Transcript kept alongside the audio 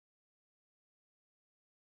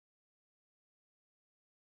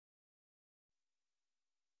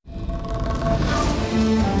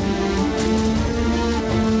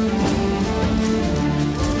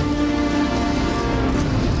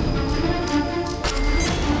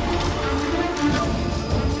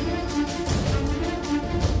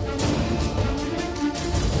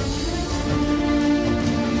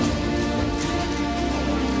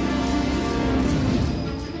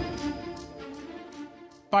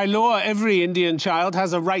By law, every Indian child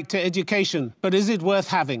has a right to education. But is it worth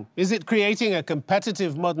having? Is it creating a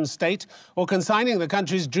competitive modern state or consigning the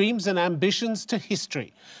country's dreams and ambitions to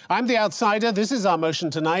history? I'm the outsider. This is our motion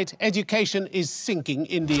tonight. Education is sinking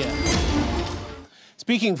India.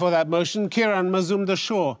 Speaking for that motion, Kiran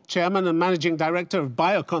Mazumdar-Shaw, Chairman and Managing Director of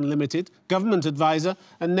Biocon Limited, government advisor,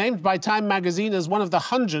 and named by Time magazine as one of the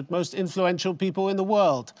 100 most influential people in the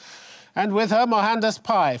world. And with her, Mohandas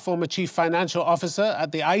Pai, former Chief Financial Officer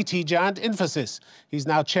at the IT giant Infosys. He's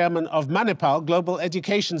now Chairman of Manipal Global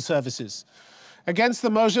Education Services. Against the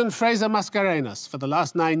motion, Fraser Mascarenhas, for the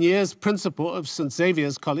last 9 years, Principal of St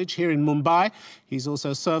Xavier's College here in Mumbai. He's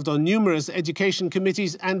also served on numerous education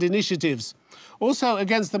committees and initiatives. Also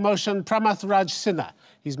against the motion, Pramath Raj Sinha.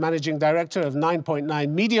 He's Managing Director of 9.9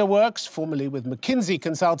 Media Works, formerly with McKinsey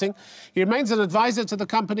Consulting. He remains an advisor to the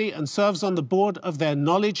company and serves on the board of their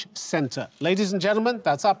Knowledge Centre. Ladies and gentlemen,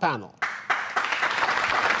 that's our panel.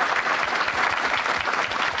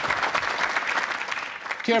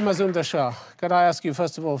 Kiran Mazumdar-Shaw, could I ask you,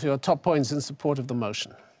 first of all, for your top points in support of the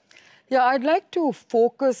motion? Yeah, I'd like to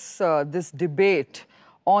focus this debate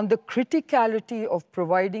on the criticality of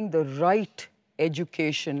providing the right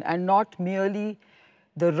education and not merely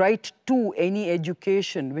the right to any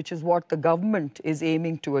education, which is what the government is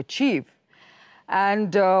aiming to achieve.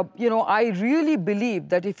 And, I really believe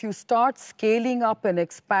that if you start scaling up and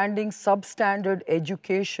expanding substandard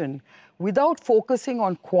education without focusing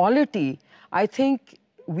on quality, I think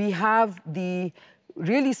we have the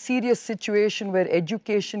really serious situation where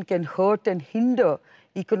education can hurt and hinder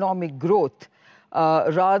economic growth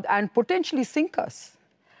and potentially sink us.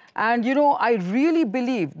 And, I really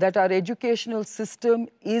believe that our educational system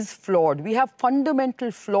is flawed. We have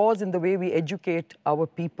fundamental flaws in the way we educate our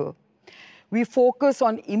people. We focus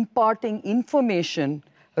on imparting information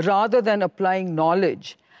rather than applying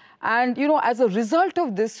knowledge. And, as a result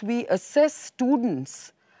of this, we assess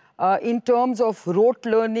students in terms of rote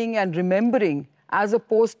learning and remembering, as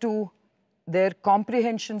opposed to their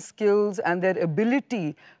comprehension skills and their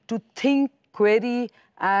ability to think, query,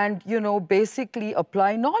 and, basically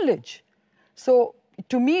apply knowledge. So,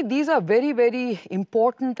 to me, these are very, very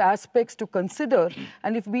important aspects to consider.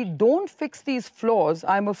 And if we don't fix these flaws,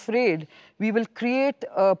 I'm afraid we will create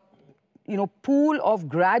a, pool of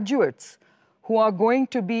graduates who are going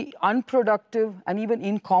to be unproductive and even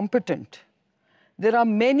incompetent. There are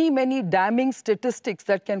many, many damning statistics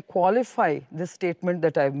that can qualify this statement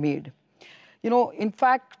that I've made. In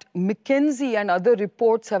fact, McKinsey and other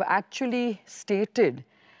reports have actually stated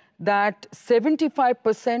that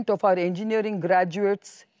 75% of our engineering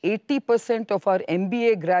graduates, 80% of our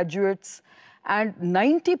MBA graduates, and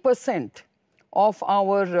 90% of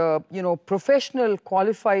our, professional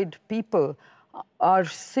qualified people are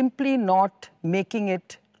simply not making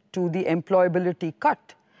it to the employability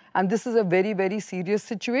cut. And this is a very, very serious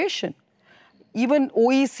situation. Even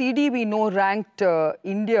OECD, we know, ranked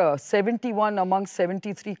India 71 among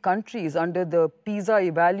 73 countries under the PISA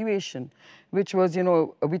evaluation, which was,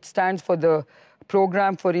 which stands for the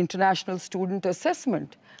Program for International Student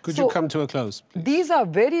Assessment. Could you come to a close, please? These are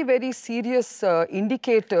very, very serious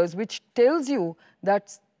indicators which tells you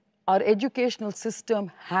that our educational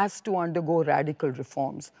system has to undergo radical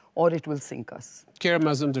reforms or it will sink us. Kiran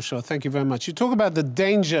Mazumdar-Shaw, thank you very much. You talk about the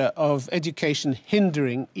danger of education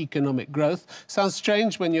hindering economic growth. Sounds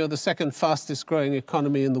strange when you're the second fastest growing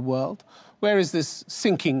economy in the world. Where is this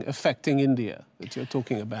sinking affecting India that you're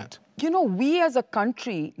talking about? We as a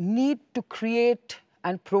country need to create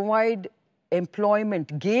and provide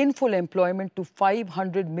employment, gainful employment to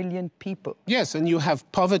 500 million people. Yes, and you have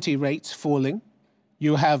poverty rates falling.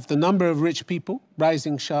 You have the number of rich people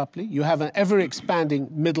rising sharply. You have an ever-expanding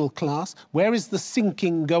middle class. Where is the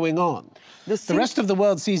sinking going on? The rest of the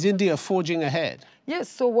world sees India forging ahead. Yes,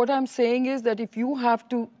 so what I'm saying is that if you have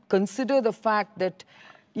to consider the fact that,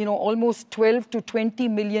 almost 12 to 20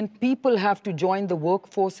 million people have to join the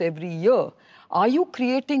workforce every year, are you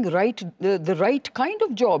creating the right kind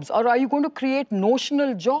of jobs, or are you going to create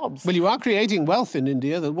notional jobs? Well, you are creating wealth in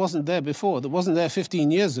India that wasn't there before, that wasn't there 15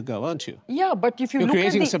 years ago, aren't you? Yeah, but if you You're look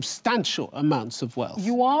creating at substantial amounts of wealth.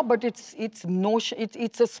 You are, but it's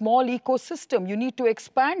a small ecosystem. You need to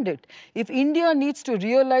expand it. If India needs to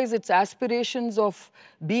realize its aspirations of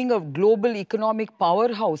being a global economic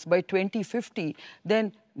powerhouse by 2050,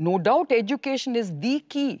 then no doubt education is the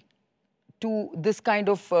key to this kind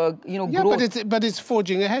of, Yeah, growth. but it's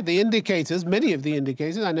forging ahead. The indicators, many of the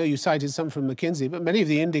indicators, I know you cited some from McKinsey, but many of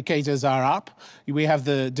the indicators are up. We have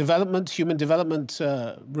the Human Development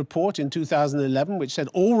Report in 2011, which said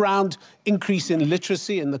all-round increase in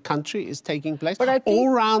literacy in the country is taking place. But I think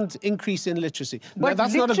all-round increase in literacy. But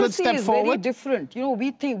that's not a good step forward. Literacy is very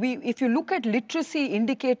different. If you look at literacy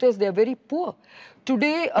indicators, they're very poor.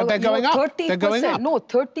 Today, but they're going up. 30%, they're going up. No,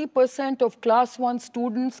 30% of class 1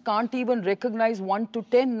 students can't even recognize 1 to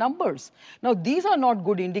 10 numbers. Now, these are not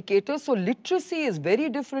good indicators. So literacy is very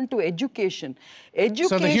different to education.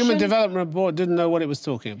 So the Human Development Report didn't know what it was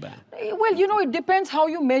talking about? Well, it depends how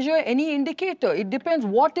you measure any indicator. It depends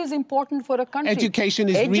what is important for a country. Education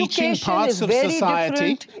is reaching parts of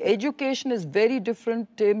society. Education is very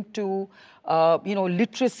different, Tim, to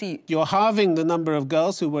literacy. You're halving the number of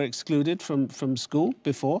girls who were excluded from school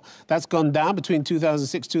before. That's gone down between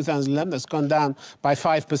 2006 and 2011. That's gone down by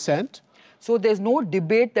 5%. So there's no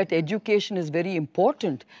debate that education is very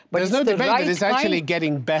important. But there's no debate that it's actually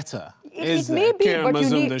getting better. It may be, but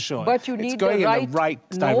you need the right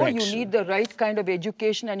direction. No, you need the right kind of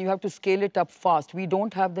education, and you have to scale it up fast. We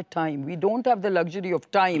don't have the time. We don't have the luxury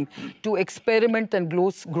of time to experiment and grow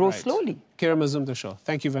slowly. Kira Mazumdar-Shaw,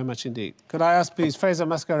 thank you very much indeed. Could I ask, please, Fraser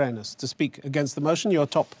Mascarenhas to speak against the motion? Your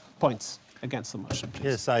top points against the motion, please.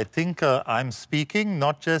 Yes, I think I'm speaking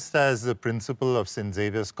not just as the principal of St.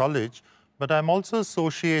 Xavier's College, but I'm also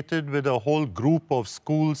associated with a whole group of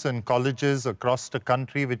schools and colleges across the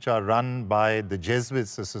country which are run by the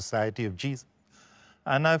Jesuits, the Society of Jesus.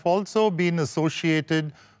 And I've also been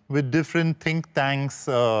associated with different think tanks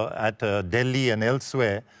at Delhi and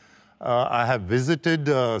elsewhere. I have visited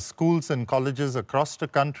schools and colleges across the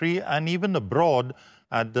country and even abroad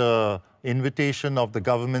at the invitation of the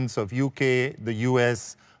governments of UK, the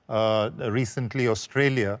US, recently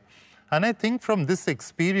Australia. And I think from this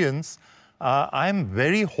experience, I'm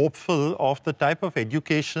very hopeful of the type of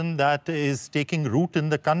education that is taking root in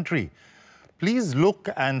the country. Please look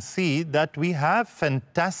and see that we have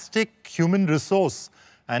fantastic human resource.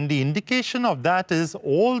 And the indication of that is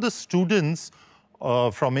all the students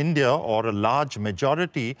from India, or a large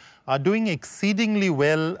majority, are doing exceedingly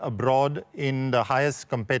well abroad in the highest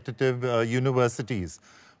competitive universities.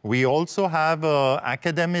 We also have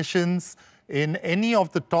academicians. In any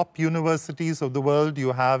of the top universities of the world,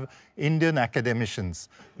 you have Indian academicians.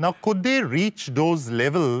 Now, could they reach those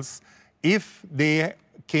levels if they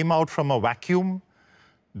came out from a vacuum?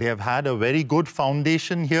 They have had a very good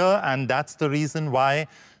foundation here, and that's the reason why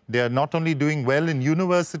they are not only doing well in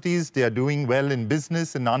universities, they are doing well in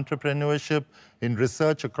business, in entrepreneurship, in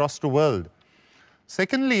research across the world.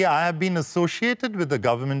 Secondly, I have been associated with the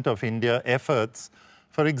Government of India efforts.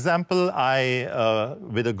 For example,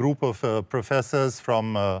 with a group of professors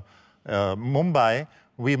from Mumbai,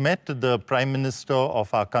 we met the Prime Minister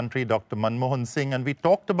of our country, Dr. Manmohan Singh, and we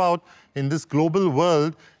talked about, in this global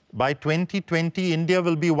world, by 2020, India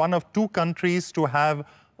will be one of 2 countries to have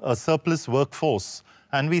a surplus workforce.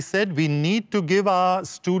 And we said we need to give our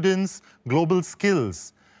students global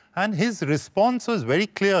skills. And his response was very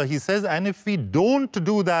clear. He says, and if we don't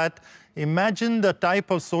do that, imagine the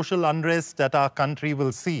type of social unrest that our country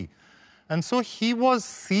will see. And so he was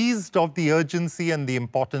seized of the urgency and the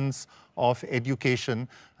importance of education.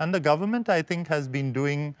 And the government, I think, has been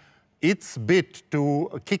doing its bit to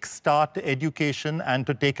kickstart education and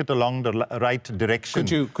to take it along the right direction.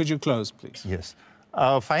 Could you close, please? Yes.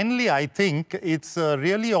 Finally, I think it's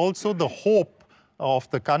really also the hope of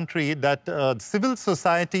the country that civil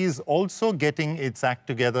society is also getting its act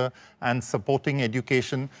together and supporting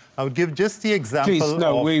education. I would give just the example Please,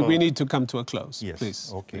 no, of... we need to come to a close. Yes,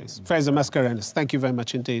 please. okay. Please. Fraser Mascarenhas, thank you very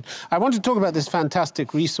much indeed. I want to talk about this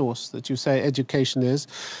fantastic resource that you say education is.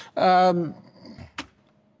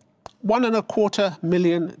 1.25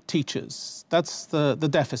 million teachers. That's the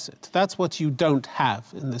deficit. That's what you don't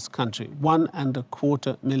have in this country,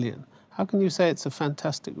 1.25 million. How can you say it's a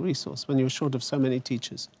fantastic resource when you're short of so many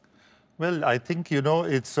teachers? Well, I think,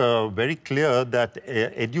 it's very clear that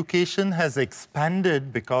education has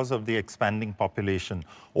expanded because of the expanding population.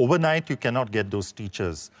 Overnight, you cannot get those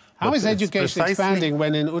teachers. How is education expanding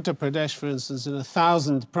when in Uttar Pradesh, for instance, in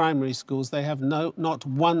 1,000 primary schools, they have not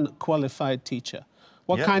one qualified teacher?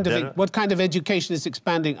 What kind of education is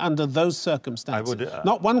expanding under those circumstances?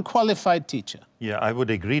 Not one qualified teacher. Yeah, I would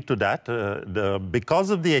agree to that. Because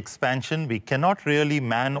of the expansion, we cannot really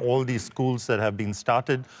man all these schools that have been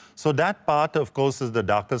started. So that part, of course, is the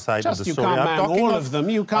darker side of the story. You can't man all of them.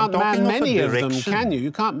 You can't man many of them, can you?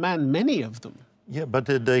 You can't man many of them. Yeah, but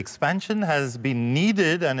the expansion has been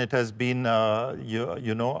needed, and it has been,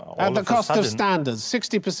 you know, all at the of cost a sudden. of standards.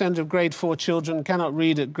 60% of grade 4 children cannot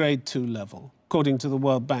read at grade 2 level, according to the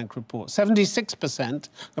World Bank report. 76%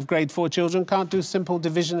 of grade 4 children can't do simple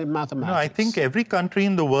division in mathematics. No, I think every country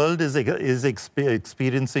in the world is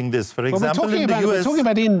experiencing this. For example, in the US... We're talking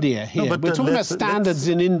about India here. No, we're talking about standards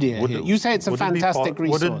in India here. You say it's a fantastic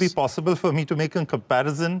resource. Would it be possible for me to make a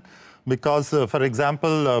comparison? Because, for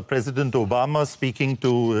example, President Obama, speaking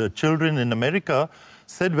to children in America,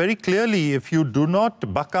 said very clearly, if you do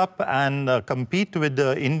not buck up and compete with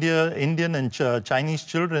the Indian and Chinese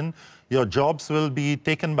children, your jobs will be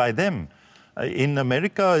taken by them. In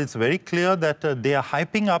America, it's very clear that they are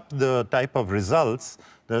hyping up the type of results.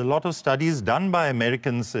 There are a lot of studies done by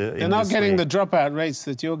Americans They're not getting the dropout rates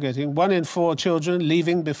that you're getting. 1 in 4 children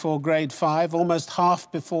leaving before grade 5, almost half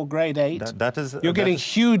before grade 8. You're getting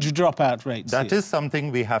huge dropout rates. That is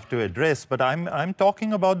something we have to address. But I'm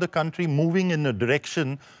talking about the country moving in a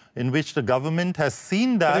direction in which the government has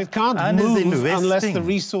seen that but it can't and move is investing. Unless the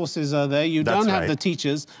resources are there. You don't have the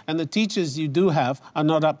teachers, and the teachers you do have are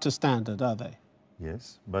not up to standard, are they?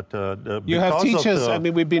 Yes, but you have teachers, I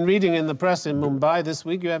mean, we've been reading in the press in Mumbai this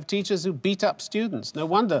week, you have teachers who beat up students. No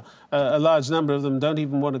wonder a large number of them don't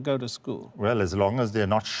even want to go to school. Well, as long as they're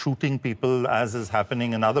not shooting people, as is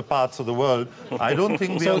happening in other parts of the world, I don't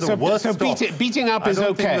think we are the worst off. Beating up is okay. I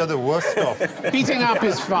don't think we're the worst off. Beating up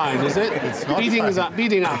is fine, is it? It's not fine.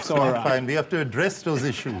 Beating up's all right. Fine. We have to address those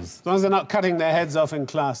issues. As long as they're not cutting their heads off in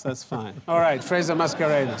class, that's fine. All right, Fraser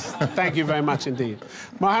Mascarenhas, thank you very much indeed.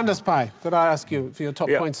 Mohandas Pai, could I ask you for your top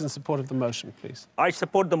points in support of the motion, please? I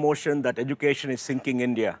support the motion that education is sinking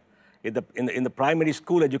India. In the primary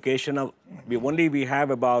school education, we have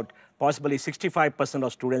about possibly 65%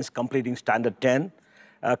 of students completing Standard 10.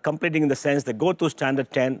 Completing in the sense they go through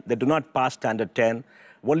Standard 10, they do not pass Standard 10.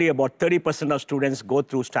 Only about 30% of students go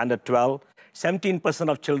through Standard 12. 17%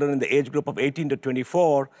 of children in the age group of 18 to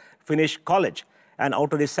 24 finish college. And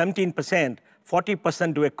out of the 17%,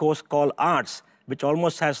 40% do a course called arts, which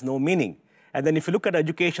almost has no meaning. And then if you look at the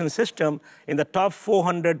education system, in the top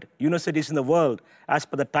 400 universities in the world, as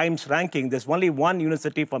per the Times ranking, there's only 1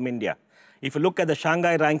 university from India. If you look at the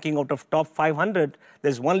Shanghai ranking out of top 500,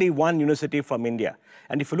 there's only 1 university from India.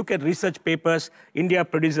 And if you look at research papers, India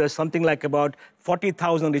produces something like about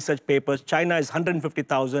 40,000 research papers. China is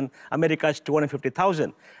 150,000. America is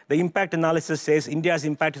 250,000. The impact analysis says India's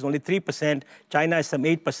impact is only 3%. China is some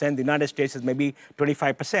 8%. The United States is maybe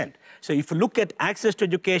 25%. So if you look at access to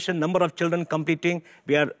education, number of children completing,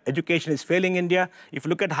 education is failing India. If you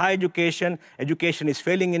look at higher education, education is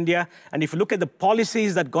failing India. And if you look at the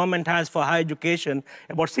policies that government has for higher education,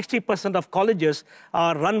 about 60% of colleges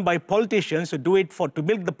are run by politicians who do it to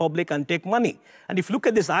build the public and take money. And if you look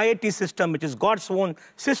at this IIT system, which is God's own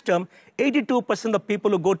system, 82% of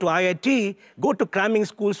people who go to IIT go to cramming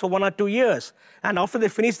schools for 1 or 2 years. And after they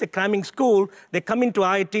finish the cramming school, they come into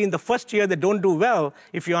IIT. In the first year, they don't do well,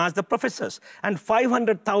 if you ask the professors. And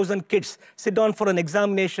 500,000 kids sit down for an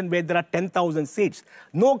examination where there are 10,000 seats.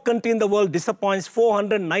 No country in the world disappoints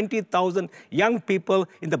 490,000 young people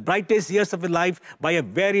in the brightest years of their life by a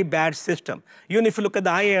very bad system. Even if you look at the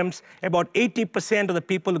IIMs, about 80% of the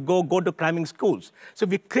people who go to cramming schools. So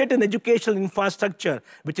we create an educational infrastructure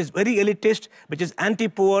which is very elitist, which is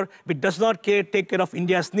anti-poor, which does not take care of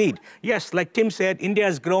India's need. Yes, like Tim said, India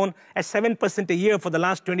has grown at 7% a year for the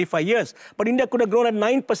last 25 years. But India could have grown at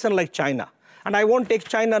 9% like China. And I won't take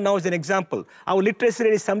China now as an example. Our literacy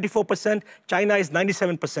rate is 74%. China is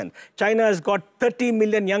 97%. China has got 30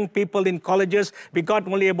 million young people in colleges. We got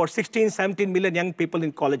only about 16, 17 million young people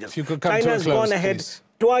in colleges. China has gone ahead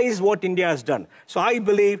twice what India has done. So I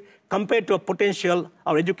believe, compared to a potential,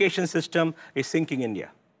 our education system is sinking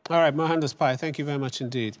India. All right, Mohandas Pai, thank you very much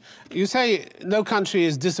indeed. You say no country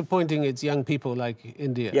is disappointing its young people like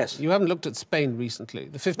India. Yes. You haven't looked at Spain recently.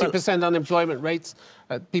 The 50% unemployment rates,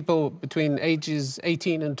 people between ages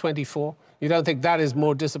 18 and 24. You don't think that is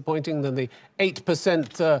more disappointing than the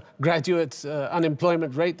 8% graduate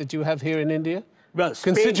unemployment rate that you have here in India? Well,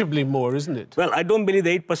 Spain, considerably more, isn't it? Well, I don't believe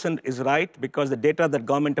the 8% is right because the data that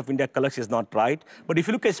government of India collects is not right. But if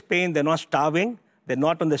you look at Spain, they're not starving. They're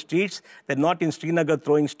not on the streets. They're not in Srinagar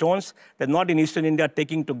throwing stones. They're not in Eastern India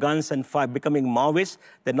taking to guns and becoming Maoists.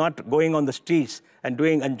 They're not going on the streets and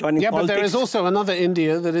joining politics. Yeah, but there is also another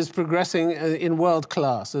India that is progressing in world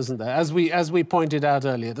class, isn't there? As we pointed out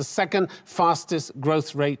earlier, the second fastest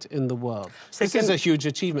growth rate in the world. This is a huge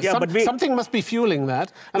achievement. Yeah, something must be fueling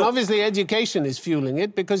that. And obviously education is fueling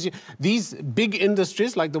it because these big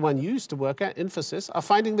industries, like the one you used to work at, Infosys, are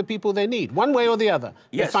finding the people they need. One way or the other,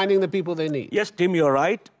 they're finding the people they need. Yes, Tim. Tim, you're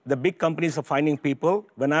right. The big companies are finding people.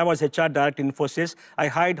 When I was HR director in Infosys, I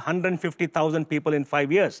hired 150,000 people in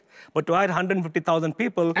 5 years. But to hire 150,000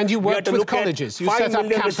 people, and you worked with colleges. You set up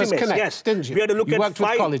Campus Connect, yes, didn't you? We had to look you at worked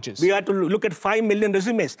with colleges. We had to look at 5 million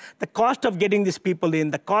resumes. The cost of getting these people in,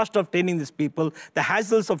 the cost of training these people, the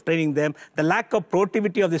hassles of training them, the lack of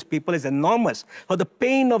productivity of these people is enormous. So the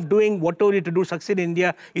pain of doing whatever you need to do to succeed in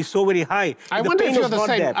India is so very high. I wonder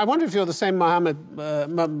if you're the same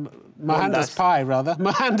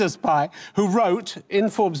Mohandas Pai, who wrote in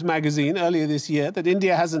Forbes magazine earlier this year that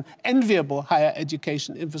India has an enviable higher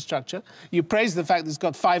education infrastructure. You praised the fact that it's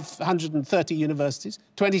got 530 universities,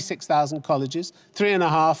 26,000 colleges,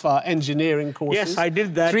 3.5 are engineering courses. Yes, I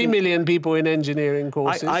did that. 3 million people in engineering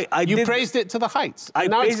courses. You praised it to the heights.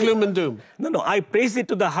 Now it's gloom and doom. No, I praised it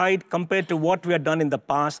to the height compared to what we have done in the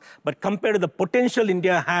past, but compared to the potential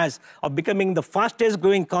India has of becoming the fastest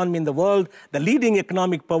growing economy in the world, the leading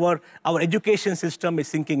economic power, our education system is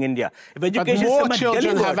sinking India. If education but more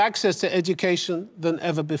children have access to education than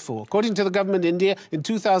ever before. According to the government in India, in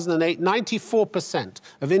 2008, 94%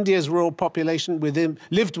 of India's rural population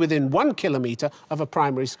lived within 1 kilometre of a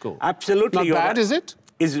primary school. Absolutely. Not bad, is it?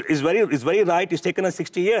 It's very right. It's taken us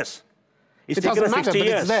 60 years. It doesn't matter, but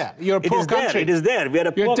it's there. You're a poor country. It is there.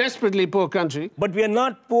 You're a desperately poor country. But we are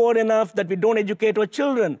not poor enough that we don't educate our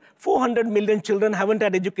children. 400 million children haven't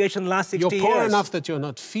had education last 60 years. You're poor enough that you're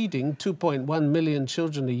not feeding 2.1 million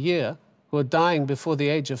children a year who are dying before the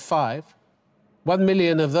age of 5. 1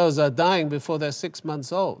 million of those are dying before they're 6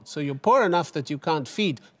 months old. So you're poor enough that you can't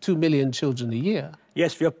feed 2 million children a year.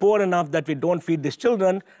 Yes, we are poor enough that we don't feed these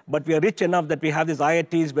children, but we are rich enough that we have these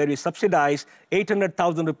IITs where we subsidize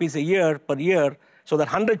 800,000 rupees a year per year so that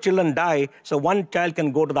 100 children die so one child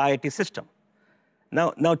can go to the IIT system.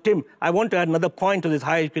 Now, Tim, I want to add another point to this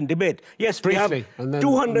higher education debate. Yes, briefly, we have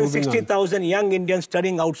 260,000 young Indians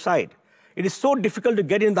studying outside. It is so difficult to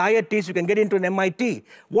get into the IITs, you can get into an MIT.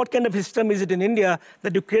 What kind of system is it in India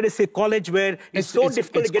that you create a college where it's so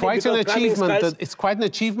difficult to get into It's quite an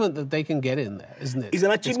achievement that they can get in there, isn't it? It's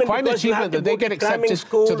an achievement quite an achievement that they get accepted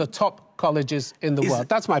to the top colleges in the world.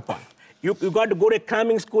 That's my point. You got to go to a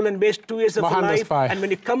cramming school and waste 2 years of your life, and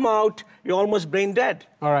when you come out, you're almost brain dead.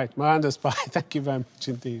 All right, Mohandas Pai, thank you very much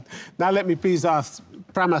indeed. Now let me please ask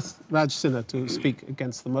Pramath Raj Sinha to speak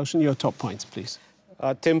against the motion. Your top points, please.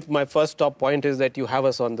 Tim, my first top point is that you have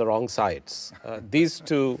us on the wrong sides. These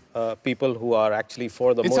two people who are actually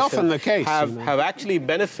for the motion often the case, have actually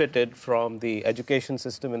benefited from the education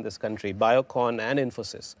system in this country. Biocon and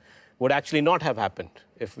Infosys would actually not have happened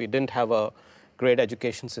if we didn't have a great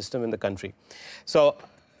education system in the country. So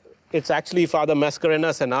it's actually Father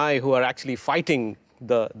Mascarenhas and I who are actually fighting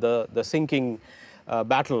the sinking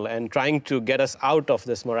battle and trying to get us out of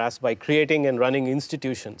this morass by creating and running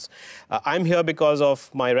institutions. I'm here because of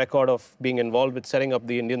my record of being involved with setting up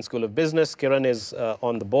the Indian School of Business. Kiran is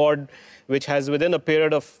on the board, which has within a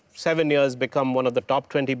period of 7 years become one of the top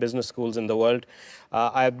 20 business schools in the world.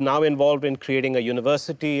 I'm now involved in creating a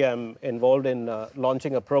university. I'm involved in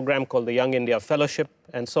launching a program called the Young India Fellowship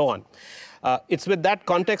and so on. It's with that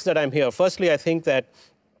context that I'm here. Firstly, I think that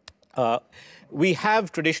we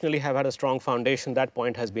have traditionally had a strong foundation. That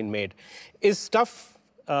point has been made.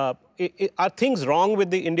 Are things wrong with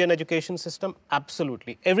the Indian education system?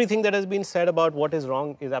 Absolutely. Everything that has been said about what is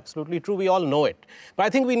wrong is absolutely true. We all know it. But I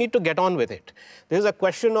think we need to get on with it. There's a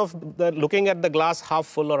question of looking at the glass half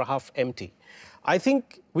full or half empty. I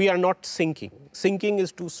think we are not sinking. Sinking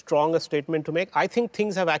is too strong a statement to make. I think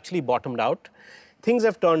things have actually bottomed out. Things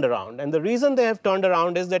have turned around. And the reason they have turned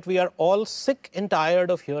around is that we are all sick and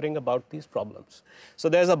tired of hearing about these problems. So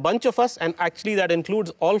there's a bunch of us, and actually that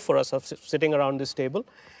includes all for us of sitting around this table,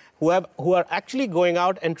 who are actually going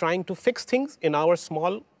out and trying to fix things in our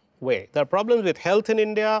small way. There are problems with health in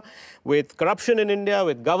India, with corruption in India,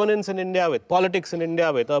 with governance in India, with politics in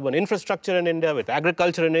India, with urban infrastructure in India, with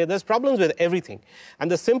agriculture in India. There's problems with everything.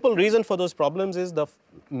 And the simple reason for those problems is the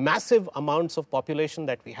massive amounts of population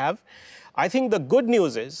that we have. I think the good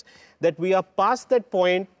news is that we are past that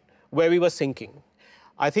point where we were sinking.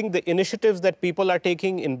 I think the initiatives that people are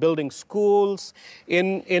taking in building schools,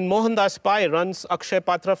 in Mohandas Pai runs Akshay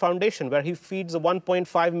Patra Foundation, where he feeds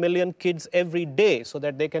 1.5 million kids every day so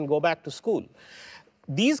that they can go back to school.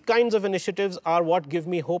 These kinds of initiatives are what give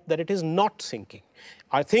me hope that it is not sinking.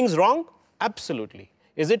 Are things wrong? Absolutely.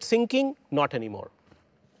 Is it sinking? Not anymore.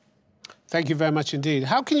 Thank you very much indeed.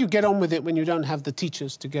 How can you get on with it when you don't have the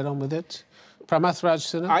teachers to get on with it? Pramath Raj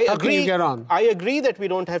Sinha, how can you get on? I agree that we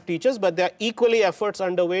don't have teachers, but there are equally efforts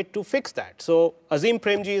underway to fix that. So Azim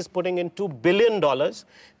Premji is putting in $2 billion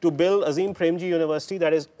to build Azim Premji University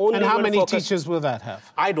that is only And how many teachers will that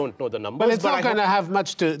have? I don't know the numbers. Well, it's not going to have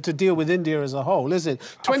much to deal with India as a whole, is it?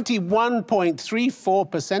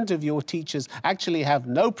 21.34% of your teachers actually have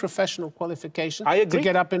no professional qualification to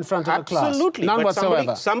get up in front of a class. Absolutely. None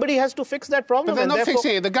whatsoever. Somebody has to fix that problem. But they're not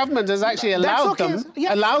fixing it. The government has actually allowed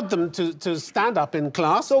them to stand up in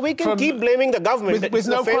class. So we can keep blaming the government. With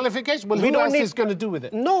no qualification. Well, who else is going to do with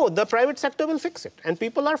it? No, the private sector will fix it. And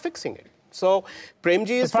people are fixing it. So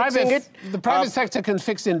Premji is fixing it. The private sector can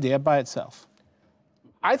fix India by itself.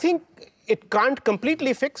 I think it can't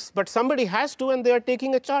completely fix, but somebody has to, and they are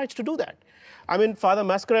taking a charge to do that. I mean, Father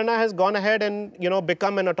Mascarena has gone ahead and,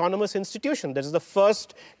 become an autonomous institution. This is the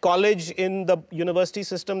first college in the university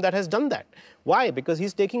system that has done that. Why? Because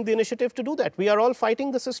he's taking the initiative to do that. We are all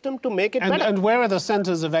fighting the system to make it better. And where are the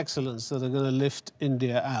centers of excellence that are going to lift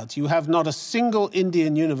India out? You have not a single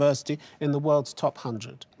Indian university in the world's top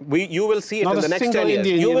 100. You will see it in the next 10 years.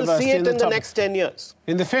 You will see it in the next 10 years.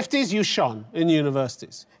 In the 50s, you shone in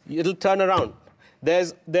universities. It'll turn around.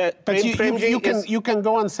 But you can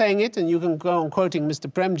go on saying it, and you can go on quoting Mr.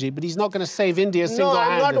 Premji, but he's not going to save India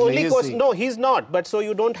single-handedly, is he? No, he's not. But so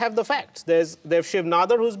you don't have the facts. There's Shiv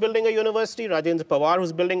Nadar, who's building a university, Rajendra Pawar,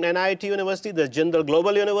 who's building an NIT university, there's Jindal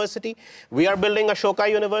Global University. We are building Ashoka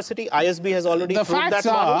University. ISB has already proved that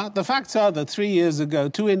model. The facts are that 3 years ago,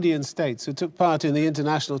 2 Indian states who took part in the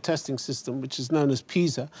international testing system, which is known as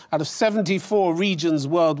PISA, out of 74 regions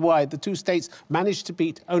worldwide, the 2 states managed to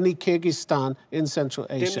beat only Kyrgyzstan in Central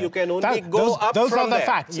Asia. Tim, you can only go up from there. Those are the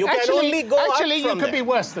facts. You can only go up from there. Actually, you could be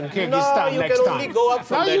worse than Kyrgyzstan next time. No, you can only go up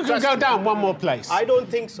from there. No, you can go down one more place. I don't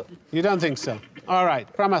think so. You don't think so? All right.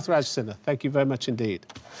 Pramath Raj Sinha, thank you very much indeed.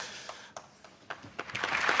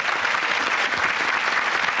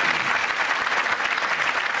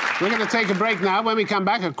 We're going to take a break now. When we come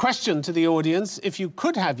back, a question to the audience. If you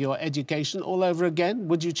could have your education all over again,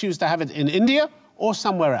 would you choose to have it in India or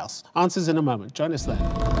somewhere else? Answers in a moment. Join us then.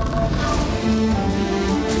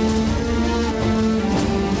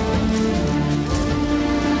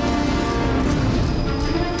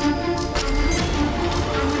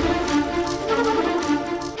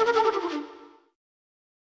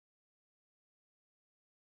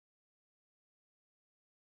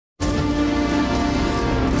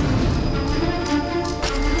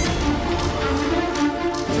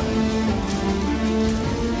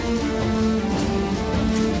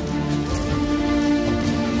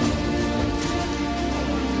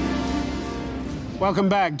 Welcome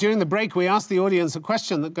back. During the break, we asked the audience a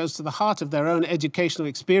question that goes to the heart of their own educational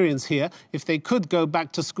experience here. If they could go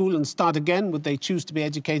back to school and start again, would they choose to be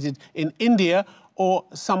educated in India or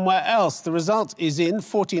somewhere else? The result is in.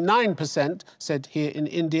 49% said here in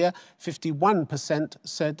India, 51%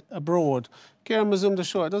 said abroad. Kiran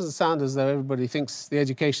Mazumdar-Shaw, it doesn't sound as though everybody thinks the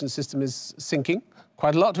education system is sinking.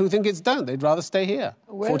 Quite a lot who think it's don't. They'd rather stay here.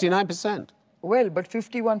 49%. Well, but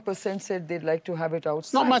 51% said they'd like to have it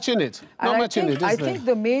outside. Not much in it. Not much in it, is there? I think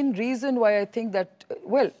the main reason why I think that,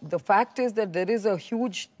 well, the fact is that there is a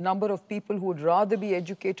huge number of people who would rather be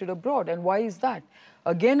educated abroad. And why is that?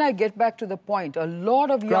 Again, I get back to the point. A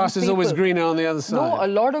lot of young people... Grass is always greener on the other side. No, a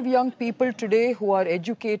lot of young people today who are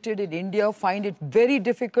educated in India find it very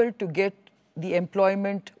difficult to get the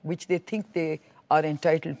employment which they think they are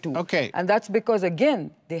entitled to. Okay. And that's because,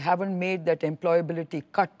 again, they haven't made that employability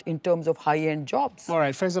cut in terms of high-end jobs. All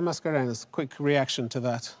right, Fraser Mascarena's quick reaction to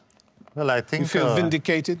that. Well, I think... You feel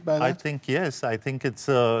vindicated by that? I think, yes. I think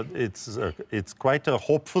it's quite a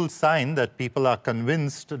hopeful sign that people are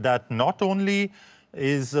convinced that not only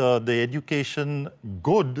is the education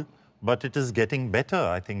good, but it is getting better.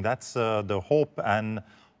 I think that's the hope, and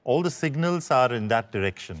all the signals are in that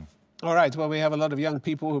direction. All right, well, we have a lot of young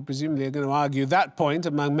people who presumably are going to argue that point,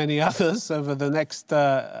 among many others, over the next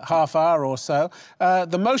half hour or so.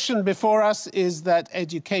 The motion before us is that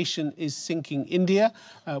education is sinking India.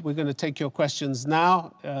 We're going to take your questions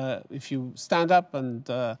now. If you stand up and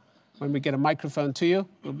when we get a microphone to you,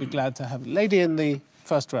 we'll be glad to have... Lady in the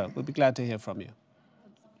first row, we'll be glad to hear from you.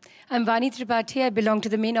 I'm Vani Tripathi. I belong to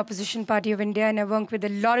the main opposition party of India, and I work with a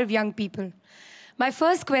lot of young people. My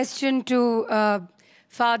first question to...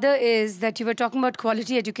 Father, is that you were talking about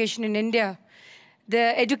quality education in India.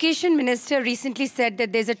 The education minister recently said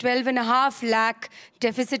that there's a 12.5 lakh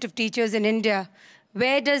deficit of teachers in India.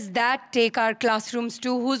 Where does that take our classrooms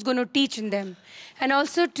to? Who's going to teach in them? And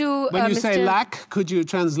also to when you say lakh, could you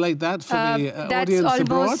translate that for the audience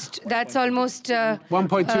abroad? That's almost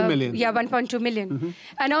 1.2 million. Yeah, 1.2 million. Mm-hmm.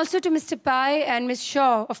 And also to Mr. Pai and Ms.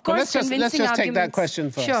 Shaw, of course, let's just take that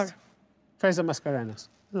question first. Sure. Fraser Mascarenhas.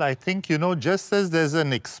 Well, I think, just as there's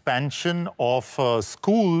an expansion of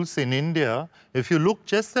schools in India, if you look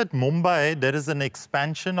just at Mumbai, there is an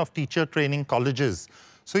expansion of teacher training colleges.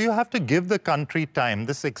 So you have to give the country time.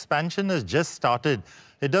 This expansion has just started.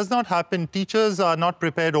 It does not happen. Teachers are not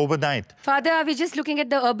prepared overnight. Father, are we just looking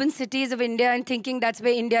at the urban cities of India and thinking that's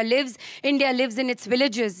where India lives? India lives in its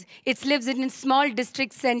villages. It lives in small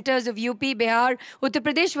district centers of UP, Bihar. Uttar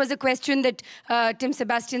Pradesh was a question that Tim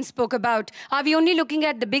Sebastian spoke about. Are we only looking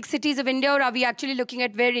at the big cities of India, or are we actually looking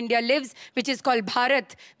at where India lives, which is called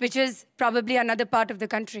Bharat, which is probably another part of the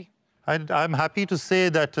country? I'm happy to say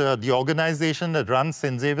that the organization that runs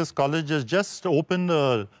St. Xavier's College has just opened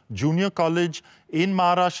a junior college in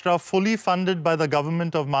Maharashtra, fully funded by the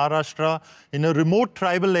government of Maharashtra in a remote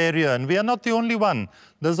tribal area. And we are not the only one.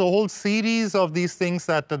 There's a whole series of these things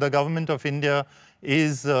that the government of India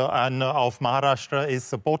is and of Maharashtra is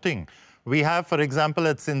supporting. We have, for example,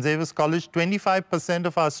 at St. Xavier's College, 25%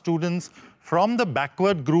 of our students from the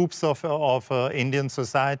backward groups of Indian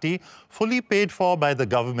society, fully paid for by the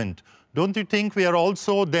government. Don't you think we are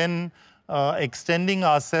also then extending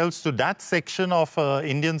ourselves to that section of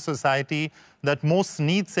Indian society that most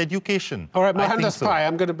needs education? All right, Mohandas Pai,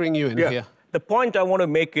 I'm going to bring you in here. The point I want to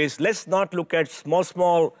make is, let's not look at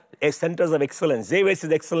small centers of excellence. Xavier's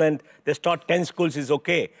is excellent. They start 10 schools is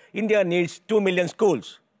okay. India needs 2 million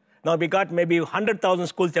schools. Now, we got maybe 100,000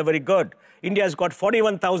 schools that are very good. India has got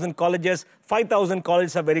 41,000 colleges, 5,000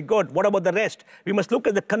 colleges are very good. What about the rest? We must look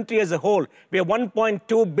at the country as a whole. We are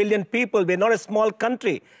 1.2 billion people. We're not a small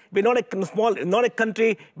country. We're not a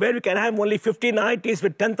country where we can have only 15 IITs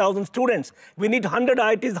with 10,000 students. We need 100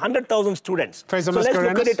 IITs, 100,000 students. So let's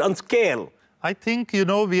look at it on scale. I think,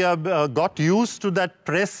 we have got used to that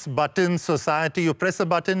press button society. You press a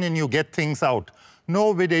button and you get things out.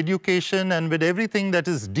 No, with education and with everything that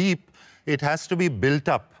is deep, it has to be built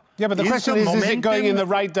up. Yeah, but the question is it going in the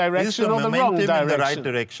right direction or the wrong direction? In the right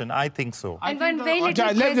direction? I think so. And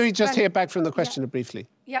let me just hear back from the questioner briefly.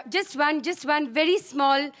 Yeah, just one very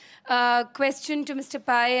small question to Mr.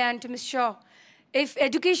 Pai and to Ms. Shaw. If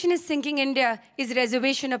education is sinking India, is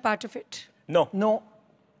reservation a part of it? No. No.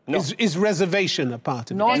 No. Is reservation a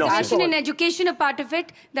part of it? Reservation in education a part of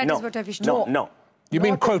it? That is what I wish to know. No. You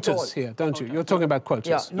mean quotas here, don't you? You're talking about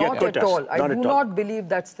quotas. Yeah, not at all. I do not believe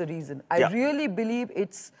that's the reason. I really believe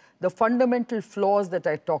it's the fundamental flaws that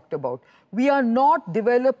I talked about. We are not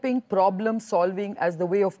developing problem solving as the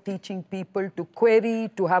way of teaching people to query,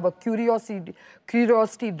 to have a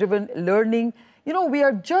curiosity-driven learning. We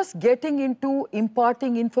are just getting into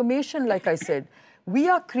imparting information, like I said. We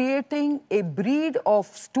are creating a breed of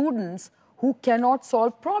students who cannot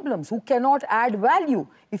solve problems, who cannot add value.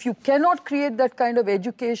 If you cannot create that kind of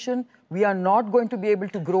education, we are not going to be able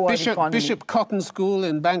to grow our economy. Bishop Cotton School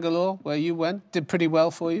in Bangalore, where you went, did pretty well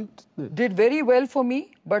for you? Did very well for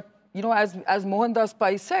me, but as Mohandas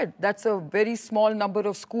Pai said, that's a very small number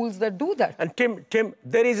of schools that do that. And Tim,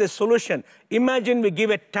 there is a solution. Imagine we give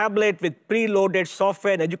a tablet with preloaded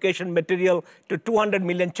software and education material to 200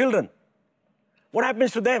 million children. What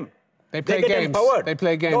happens to them? They play get games. Empowered. They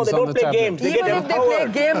play games. No, they don't play games. They Even get if empowered. they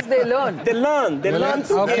play games, they learn. They learn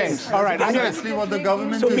through games. All right. That's actually what the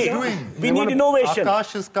government is doing. We need innovation.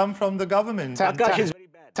 Akash has come from the government. Akash is very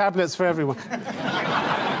bad. Tablets for everyone.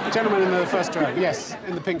 Gentleman in the first row. Yes,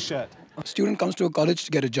 in the pink shirt. A student comes to a college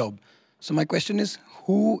to get a job. So my question is,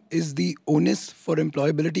 who is the onus for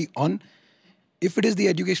employability on? If it is the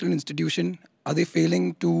educational institution, are they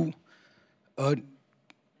failing to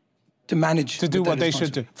manage? To do what they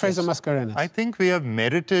should do. Fraser Mascarenhas. I think we have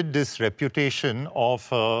merited this reputation of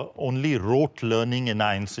only rote learning in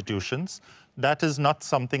our institutions. That is not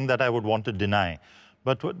something that I would want to deny.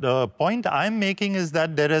 But the point I'm making is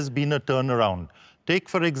that there has been a turnaround. Take,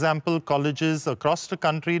 for example, colleges across the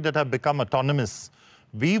country that have become autonomous.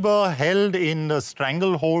 We were held in the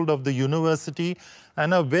stranglehold of the university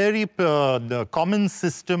and a very common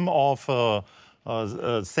system of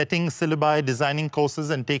setting syllabi, designing courses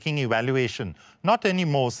and taking evaluation. Not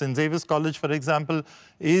anymore. St. Xavier's College, for example,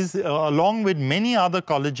 is, along with many other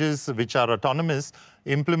colleges which are autonomous,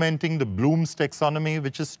 implementing the Bloom's taxonomy,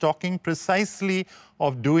 which is talking precisely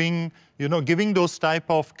of doing, giving those type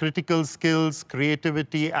of critical skills,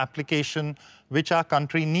 creativity, application, which our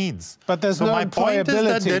country needs. But there's no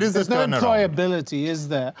employability. There's no employability, is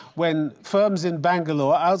there, when firms in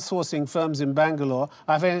Bangalore, outsourcing firms in Bangalore,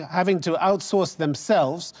 are having to outsource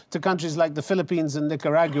themselves to countries like the Philippines and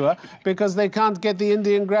Nicaragua because they can't get the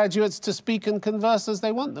Indian graduates to speak and converse as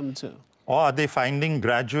they want them to? Or are they finding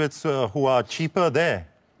graduates who are cheaper there?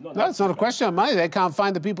 No, it's not a question of money. They can't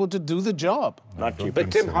find the people to do the job. Not cheaper.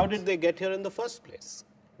 But Tim, how did they get here in the first place?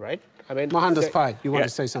 Right? Mohandas Pai, you want to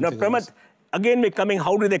say something? No, Pramod, again, we're coming,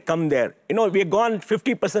 how do they come there? You know, we've gone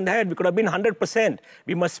 50% ahead. We could have been 100%.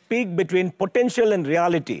 We must speak between potential and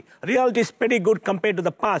reality. Reality is pretty good compared to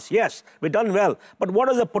the past. Yes, we've done well. But what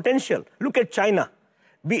is the potential? Look at China.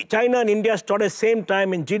 China and India started at the same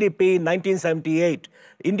time in GDP in 1978.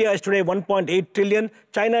 India is today 1.8 trillion.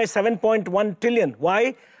 China is 7.1 trillion.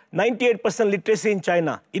 Why? 98% literacy in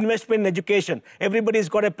China. Investment in education. Everybody's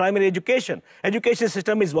got a primary education. Education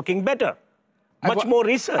system is working better. Much more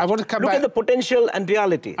research. I want to come Look back. at the potential and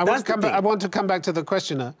reality. I want to come back to the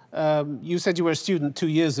questioner. You said you were a student 2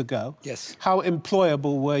 years ago. Yes. How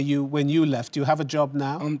employable were you when you left? Do you have a job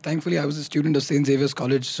now? Thankfully, I was a student of St. Xavier's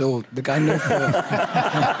College, so the kind of...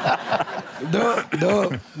 So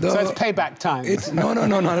it's payback time. No,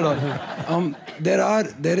 not at all.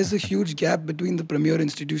 There is a huge gap between the premier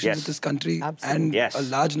institutions of this country and a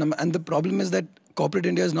large number. And the problem is that corporate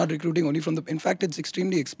India is not recruiting only from the... In fact, it's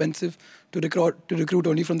extremely expensive to recruit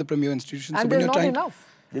only from the premier institutions. And so they're not enough.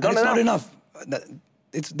 It's not enough.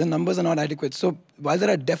 The numbers are not adequate. So while there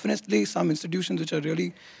are definitely some institutions which are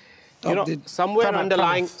really... You know, somewhere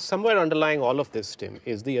underlying all of this, Tim,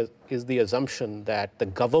 is the assumption that the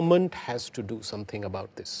government has to do something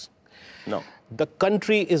about this. No. The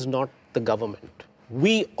country is not the government.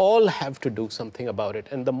 We all have to do something about it.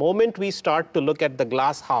 And the moment we start to look at the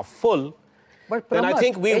glass half full, then I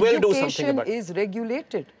think we will do something about it. Education is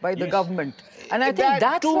regulated by the government. And I think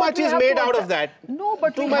that's too much is made out of that. No,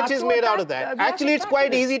 but too much is made out of that. Actually, it's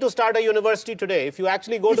quite easy to start a university today. If you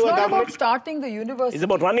actually go to a government... It's not about starting the university. It's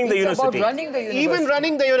about running the university. It's about running the university. Even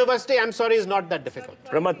running the university, I'm sorry, is not that difficult.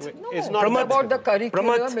 Pramath. No, it's about the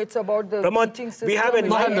curriculum, it's about the teaching system, we have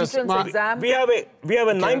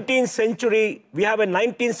a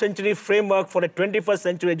 19th century framework for a 21st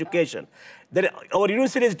century education. Our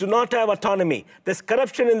universities do not have autonomy. There's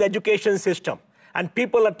corruption in the education system. And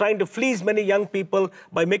people are trying to fleece many young people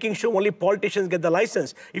by making sure only politicians get the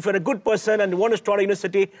license. If you're a good person and you want to start a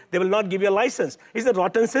university, they will not give you a license. It's a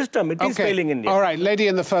rotten system. It is failing India. All right, lady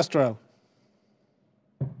in the first row.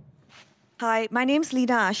 Hi, my name's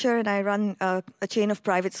Leena Asher, and I run a chain of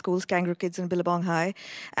private schools, Kangaroo Kids in Billabong High.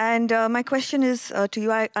 And my question is to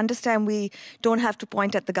you. I understand we don't have to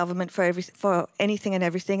point at the government for anything and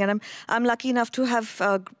everything. And I'm lucky enough to have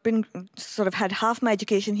had half my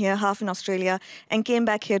education here, half in Australia, and came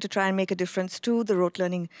back here to try and make a difference to the rote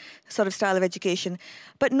learning sort of style of education.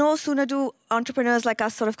 But no sooner do entrepreneurs like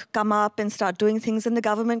us sort of come up and start doing things, and the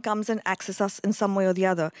government comes and axes us in some way or the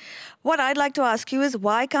other. What I'd like to ask you is,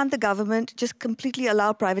 why can't the government just completely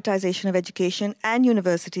allow privatization of education and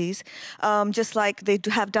universities, just like they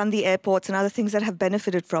have done the airports and other things that have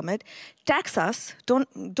benefited from it? Tax us, don't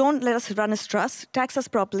let us run as trust, tax us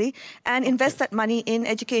properly, and invest that money in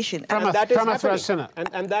education. And that is happening.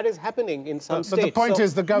 And that is happening in some states. But the point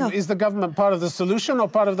is, is the government part of the solution or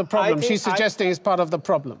part of the problem? She's suggesting it's part of the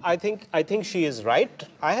problem. I think she is right.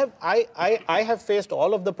 I have faced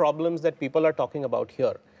all of the problems that people are talking about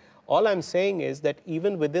here. All I'm saying is that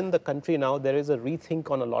even within the country now, there is a rethink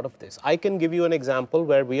on a lot of this. I can give you an example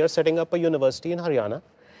where we are setting up a university in Haryana.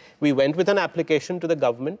 We went with an application to the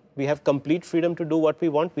government. We have complete freedom to do what we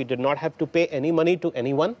want. We did not have to pay any money to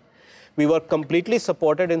anyone. We were completely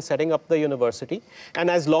supported in setting up the university. And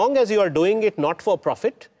as long as you are doing it not for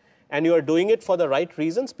profit, and you are doing it for the right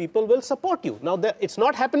reasons, people will support you. Now, it's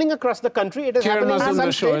not happening across the country. It is happening in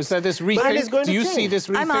some states. Is there this rethink? Do you see this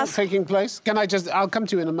rethink taking place? I'll come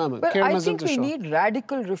to you in a moment. But I think we need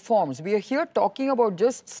radical reforms. We are here talking about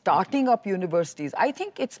just starting up universities. I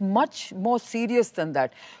think it's much more serious than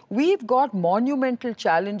that. We've got monumental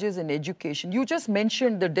challenges in education. You just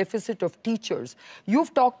mentioned the deficit of teachers.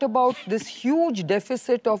 You've talked about this huge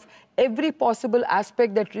deficit of every possible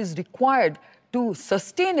aspect that is required to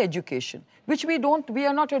sustain education, which we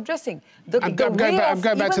are not addressing. I'm going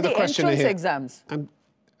back to the questioner here. Exams.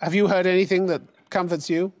 Have you heard anything that comforts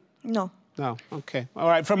you? No. No, okay. All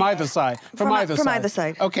right, from either side. From either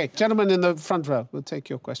side. Okay, gentleman in the front row, we'll take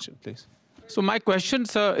your question, please. So my question,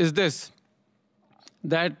 sir, is this,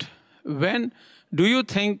 that when do you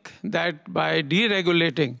think that by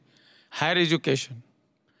deregulating higher education,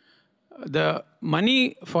 the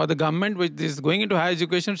money for the government which is going into higher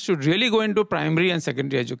education should really go into primary and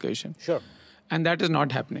secondary education? Sure. And that is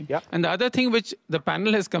not happening. Yeah. And the other thing which the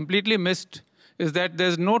panel has completely missed is that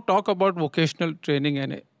there's no talk about vocational training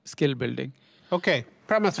and skill building. Okay.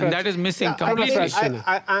 And that is missing completely.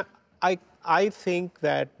 I think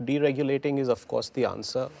that deregulating is, of course, the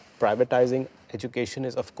answer. Privatizing education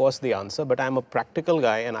is, of course, the answer. But I'm a practical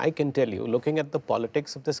guy, and I can tell you, looking at the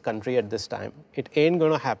politics of this country at this time, it ain't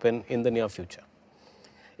going to happen in the near future.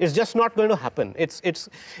 It's just not going to happen.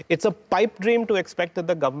 It's a pipe dream to expect that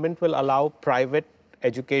the government will allow private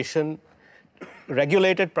education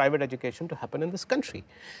regulated private education to happen in this country.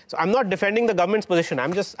 So I'm not defending the government's position.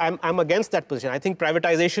 I'm against that position. I think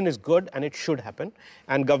privatization is good and it should happen,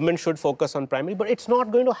 and government should focus on primary, but it's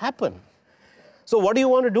not going to happen. So what do you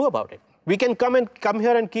want to do about it? We can come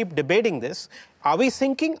here and keep debating this. Are we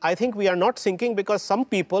sinking? I think we are not sinking, because some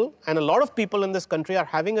people, and a lot of people in this country, are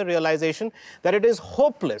having a realization that it is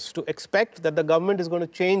hopeless to expect that the government is going to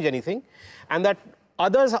change anything, and that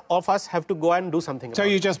others of us have to go and do something about it. So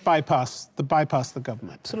you just bypass the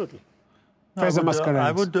government? Absolutely.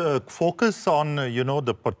 I would focus on,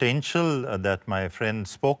 the potential that my friend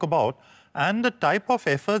spoke about and the type of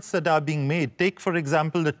efforts that are being made. Take, for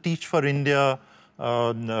example, the Teach for India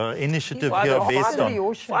initiative here based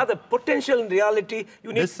on... Father, potential in reality,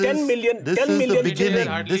 you need 10 million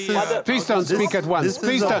children. Please don't speak at once.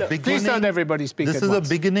 Please don't everybody speak at once. This is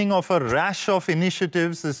the beginning of a rash of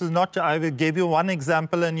initiatives. This is not... I gave you one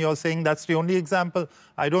example and you're saying that's the only example.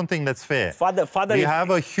 I don't think that's fair. Father, we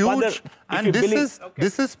have a huge... and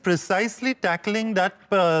this is precisely tackling that...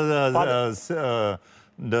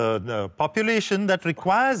 the population that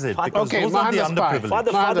requires it, because those are the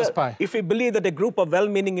underprivileged. Father, if we believe that a group of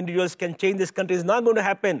well-meaning individuals can change this country, it's not going to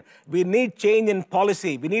happen. We need change in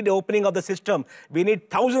policy. We need the opening of the system. We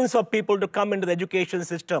need thousands of people to come into the education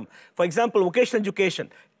system. For example, vocational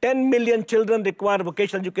education. 10 million children require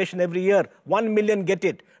vocational education every year. 1 million get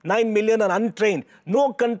it. 9 million are untrained.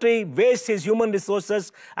 No country wastes its human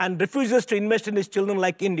resources and refuses to invest in its children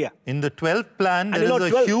like India. In the 12th plan, there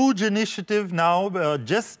is a huge initiative now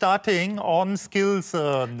just starting on skills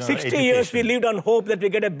 60 education. years we lived on hope that we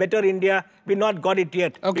get a better India. We've not got it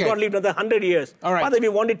yet. Okay. We've got to live another 100 years. All right. Father, we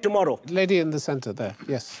want it tomorrow. Lady in the center there,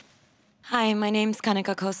 yes. Hi, my name's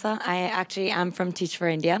Kanika Kosa. I actually am from Teach for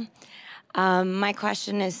India. My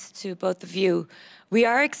question is to both of you. We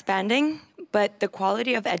are expanding, but the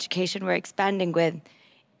quality of education we're expanding with,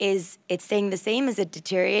 is it staying the same? Is it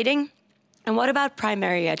deteriorating? And what about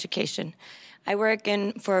primary education? I work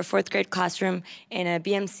for a 4th grade classroom in a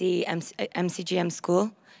BMC MCGM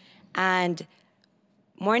school, and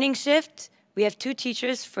morning shift, we have 2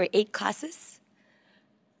 teachers for 8 classes.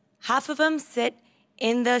 Half of them sit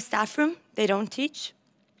in the staff room, they don't teach.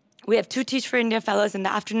 We have 2 Teach for India fellows in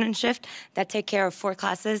the afternoon shift that take care of 4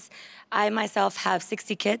 classes. I myself have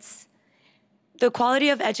 60 kids. The quality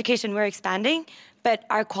of education, we're expanding, but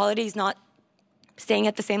our quality is not staying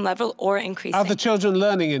at the same level or increasing. Are the children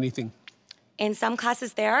learning anything? In some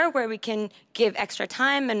classes they are, where we can give extra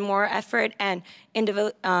time and more effort and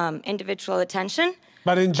individual attention.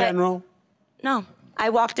 But in general? No.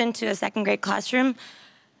 I walked into a 2nd grade classroom.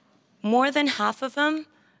 More than half of them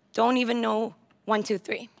don't even know 1, 2,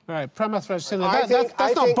 3. All right, Pramath Sinha,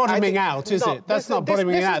 that's not bottoming out, is it? That's not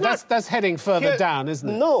bottoming out. That's heading further down, isn't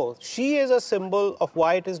it? No, she is a symbol of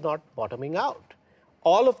why it is not bottoming out.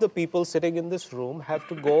 All of the people sitting in this room have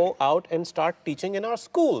to go out and start teaching in our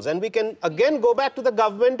schools. And we can again go back to the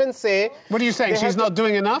government and say... What are you saying? She's not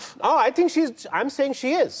doing enough? Oh, I'm saying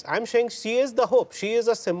she is. I'm saying she is the hope. She is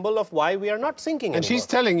a symbol of why we are not sinking And anymore. She's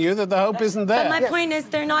telling you that the hope isn't there. But my point is,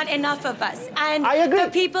 there are not enough of us. And I agree. the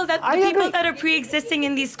people that are pre-existing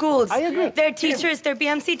in these schools, they're teachers, they're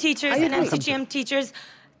BMC teachers and MCGM teachers,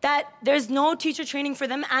 that there's no teacher training for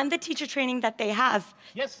them, and the teacher training that they have.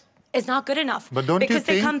 Yes. Is not good enough, but don't because you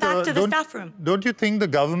think, they come back to the staff room. Don't you think the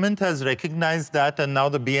government has recognized that, and now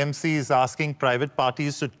the BMC is asking private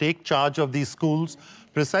parties to take charge of these schools?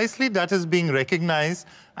 Precisely that is being recognized,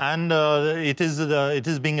 and it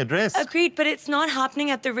is being addressed. Agreed, but it's not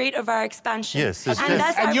happening at the rate of our expansion. Yes,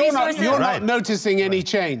 and you're not noticing any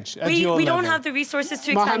change at your we don't level. have the resources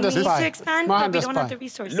to expand. We need to expand, but we don't have the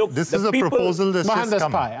resources. Look, this is a proposal that's just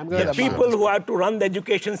come. The people who have to run the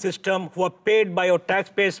education system, who are paid by your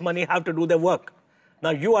taxpayers' money, have to do the work. Now,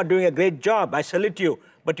 you are doing a great job. I salute you.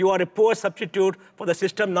 But you are a poor substitute for the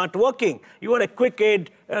system not working. You are a quick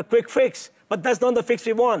aid, a quick fix. But that's not the fix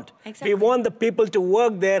we want. Exactly. We want the people to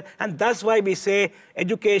work there, and that's why we say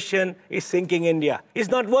education is sinking India. It's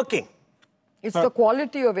not working. It's the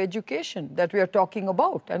quality of education that we are talking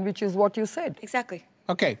about, and which is what you said. Exactly.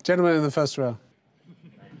 Okay, gentleman in the first row.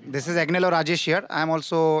 This is Agnello Rajesh here. I'm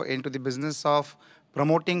also into the business of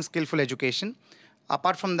promoting skillful education.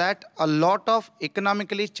 Apart from that, a lot of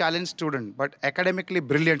economically challenged students, but academically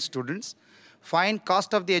brilliant students, find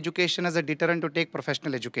cost of the education as a deterrent to take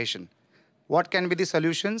professional education. What can be the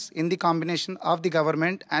solutions in the combination of the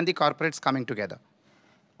government and the corporates coming together?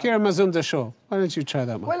 Kira Mazumdar-Shaw, why don't you try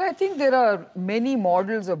that one? Well, I think there are many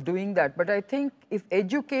models of doing that, but I think if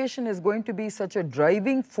education is going to be such a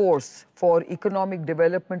driving force for economic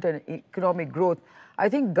development and economic growth, I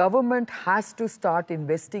think government has to start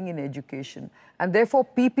investing in education. And therefore,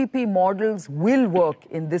 PPP models will work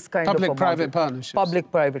in this kind of a model. Public-private partnerships.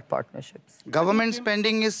 Public-private partnerships. Government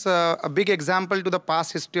spending is a big example to the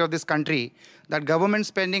past history of this country, that government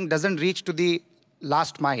spending doesn't reach to the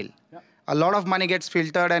last mile. Yeah. A lot of money gets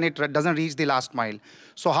filtered and it doesn't reach the last mile.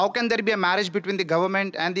 So how can there be a marriage between the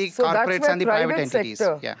government and the corporates and the private entities?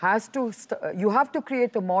 Sector has to you have to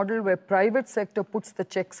create a model where private sector puts the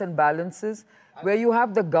checks and balances, where you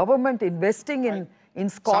have the government investing in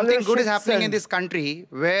scholarships. Something good is happening in this country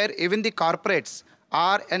where even the corporates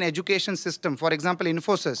are an education system. For example,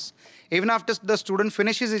 Infosys. Even after the student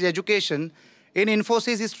finishes his education, in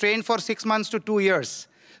Infosys he's trained for 6 months to 2 years.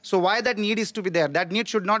 So why that need is to be there? That need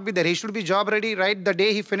should not be there. He should be job ready right the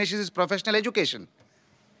day he finishes his professional education.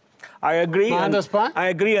 I agree. I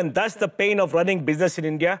agree, and that's the pain of running business in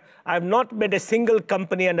India. I've not met a single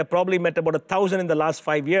company, and I probably met about 1,000 in the last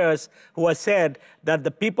 5 years, who has said that the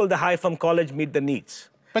people they hire from college meet the needs.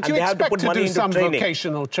 But you expect to do some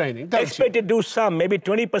vocational training, don't you? Expect to do some, maybe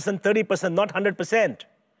 20%, 30%, not 100%.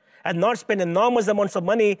 And not spend enormous amounts of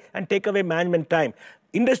money and take away management time.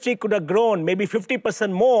 Industry could have grown maybe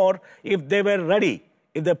 50% more if they were ready.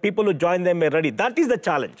 If the people who join them were ready. That is the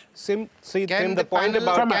challenge. The point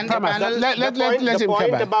about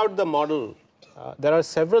the model, there are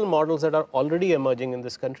several models that are already emerging in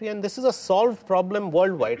this country, and this is a solved problem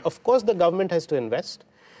worldwide. Of course, the government has to invest,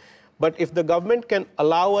 but if the government can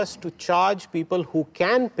allow us to charge people who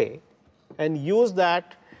can pay and use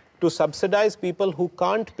that to subsidize people who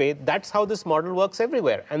can't pay, that's how this model works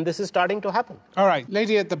everywhere, and this is starting to happen. All right,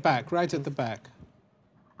 lady at the back, right at the back.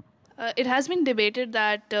 It has been debated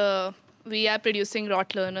that we are producing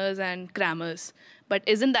rot learners and crammers. But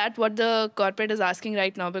isn't that what the corporate is asking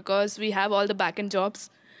right now? Because we have all the back-end jobs.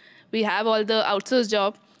 We have all the outsourced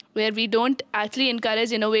job where we don't actually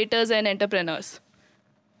encourage innovators and entrepreneurs.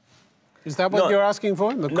 Is that what you're asking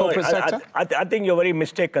for in the corporate sector? I think you're very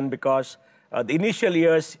mistaken, because the initial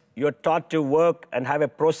years, you're taught to work and have a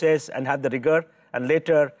process and have the rigor, and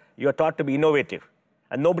later you're taught to be innovative.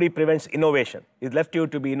 And nobody prevents innovation. It's left you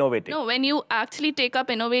to be innovative. No, when you actually take up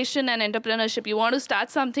innovation and entrepreneurship, you want to start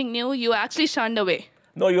something new, you actually shunned away.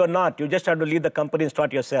 No, you're not. You just have to leave the company and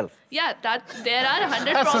start yourself. Yeah, there are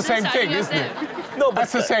 100 That's problems the same thing, isn't it? No,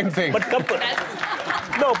 that's the same thing. But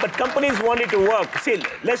companies want it to work. See,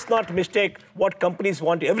 let's not mistake what companies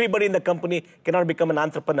want. Everybody in the company cannot become an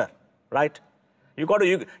entrepreneur, right? You got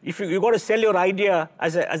to sell your idea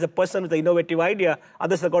as a person with an innovative idea.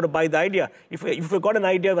 Others have got to buy the idea. If you've got an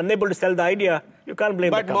idea, unable to sell the idea, you can't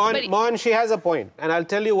blame the company. But Mohan, she has a point, and I'll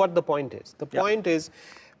tell you what the point is. The point is,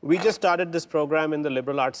 we just started this program in the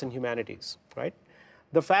liberal arts and humanities, right?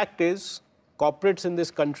 The fact is, corporates in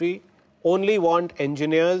this country only want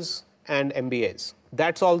engineers and MBAs.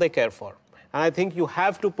 That's all they care for. And I think you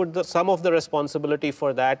have to put some of the responsibility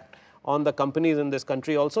for that on the companies in this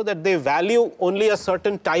country also, that they value only a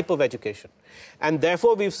certain type of education. And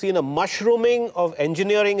therefore, we've seen a mushrooming of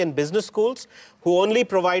engineering and business schools who only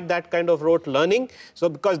provide that kind of rote learning. So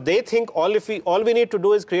because they think all we need to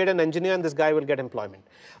do is create an engineer and this guy will get employment.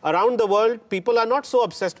 Around the world, people are not so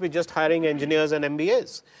obsessed with just hiring engineers and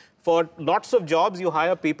MBAs. For lots of jobs, you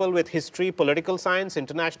hire people with history, political science,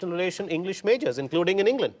 international relations, English majors, including in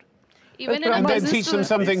England. And then teach them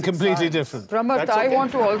something completely different. Pramat, I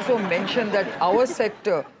want to also mention that our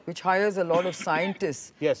sector, which hires a lot of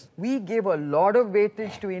scientists, we give a lot of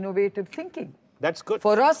weightage to innovative thinking. That's good.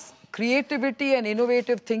 For us, creativity and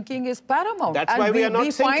innovative thinking is paramount. That's why we are not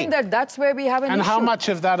thinking. We find that that's where we have an issue. And how much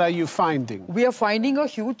of that are you finding? We are finding a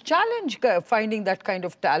huge challenge finding that kind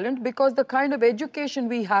of talent, because the kind of education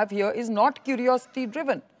we have here is not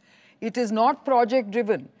curiosity-driven. It is not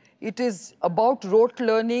project-driven. It is about rote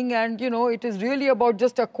learning, and, it is really about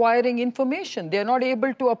just acquiring information. They're not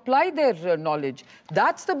able to apply their knowledge.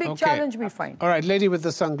 That's the big challenge we find. All right, lady with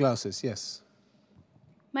the sunglasses, yes.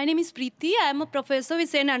 My name is Preeti. I'm a professor with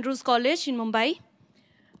St. Andrews College in Mumbai.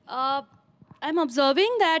 I'm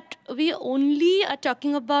observing that we only are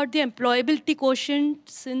talking about the employability quotient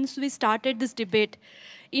since we started this debate.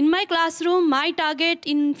 In my classroom, my target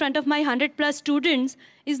in front of my 100+ students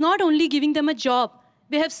is not only giving them a job.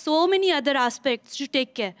 We have so many other aspects to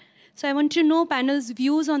take care. So I want to know panel's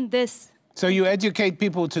views on this. So you educate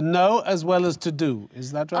people to know as well as to do,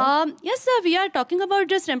 is that right? Yes, sir. We are talking about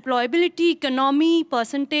just employability, economy,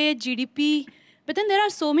 percentage, GDP. But then there are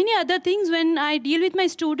so many other things. When I deal with my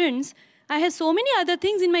students, I have so many other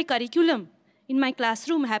things in my curriculum, in my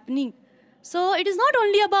classroom happening. So it is not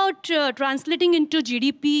only about translating into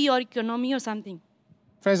GDP or economy or something.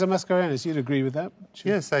 Fraser Mascarenhas, you'd agree with that?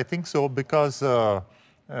 Yes, I think so, because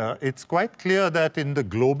it's quite clear that in the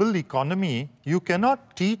global economy, you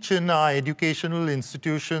cannot teach in our educational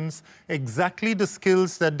institutions exactly the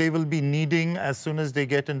skills that they will be needing as soon as they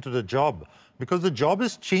get into the job, because the job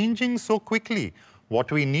is changing so quickly.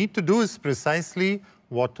 What we need to do is precisely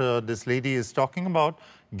what this lady is talking about: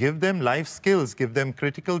 give them life skills, give them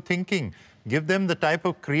critical thinking, give them the type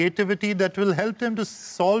of creativity that will help them to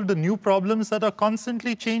solve the new problems that are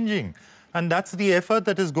constantly changing. And that's the effort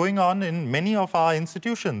that is going on in many of our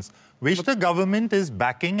institutions, which the government is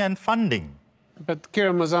backing and funding. But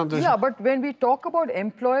Kiran Mazumdar... Yeah, but when we talk about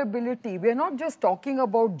employability, we're not just talking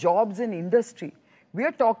about jobs in industry. We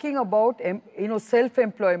are talking about,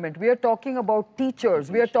 self-employment. We are talking about teachers.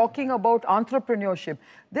 We are talking about entrepreneurship.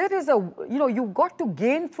 There is you've got to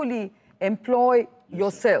gainfully employ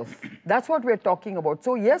yourself. That's what we're talking about.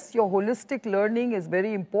 So yes, your holistic learning is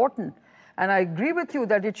very important. And I agree with you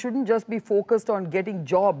that it shouldn't just be focused on getting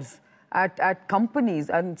jobs at companies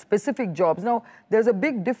and specific jobs. Now, there's a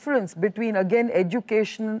big difference between, again,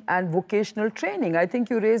 education and vocational training. I think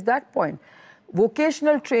you raised that point.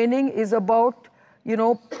 Vocational training is about,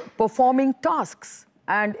 performing tasks,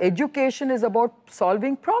 and education is about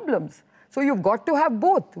solving problems. So you've got to have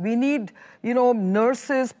both. We need,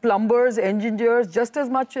 nurses, plumbers, engineers, just as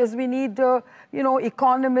much as we need,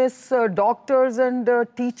 economists, doctors and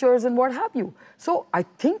teachers and what have you. So I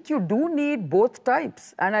think you do need both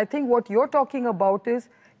types. And I think what you're talking about is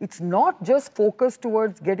it's not just focused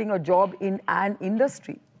towards getting a job in an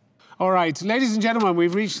industry. All right, ladies and gentlemen,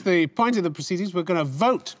 we've reached the point in the proceedings. We're going to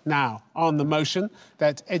vote now on the motion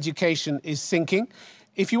that education is sinking.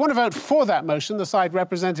 If you want to vote for that motion, the side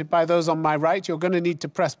represented by those on my right, you're going to need to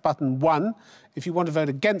press button 1. If you want to vote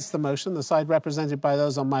against the motion, the side represented by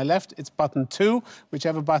those on my left, it's button 2.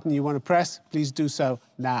 Whichever button you want to press, please do so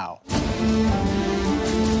now.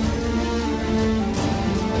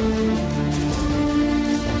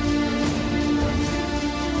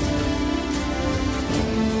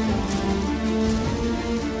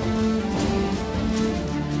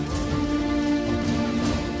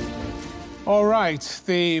 All right,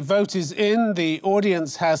 the vote is in. The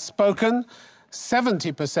audience has spoken.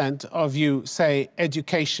 70% of you say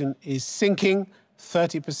education is sinking.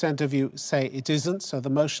 30% of you say it isn't. So the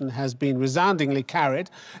motion has been resoundingly carried.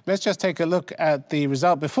 Let's just take a look at the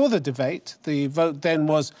result before the debate. The vote then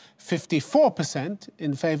was 54%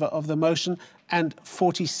 in favour of the motion and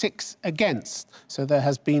 46% against. So there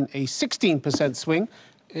has been a 16% swing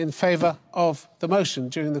in favour of the motion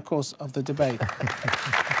during the course of the debate.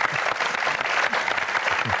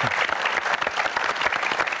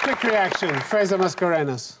 Quick reaction, Fraser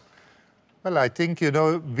Mascarenhas. Well, I think,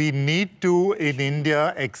 we need to, in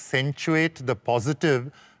India, accentuate the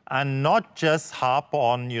positive and not just harp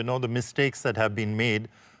on, the mistakes that have been made.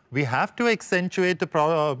 We have to accentuate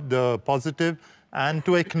the positive and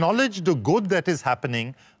to acknowledge the good that is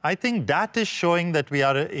happening. I think that is showing that we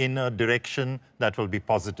are in a direction that will be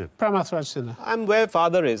positive. Pramath Raj Sinha. I'm where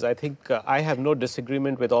Father is. I think I have no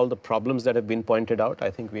disagreement with all the problems that have been pointed out. I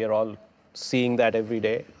think we are all seeing that every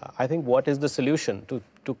day. I think what is the solution?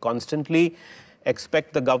 To constantly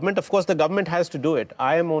expect the government. Of course, the government has to do it.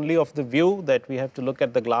 I am only of the view that we have to look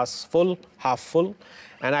at the glass full, half full,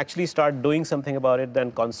 and actually start doing something about it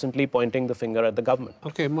than constantly pointing the finger at the government.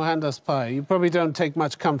 OK, Mohandas Pai, you probably don't take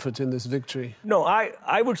much comfort in this victory. No,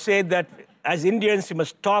 I would say that as Indians, we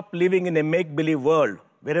must stop living in a make-believe world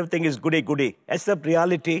where everything is goody-goody. Accept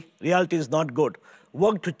reality. Reality is not good.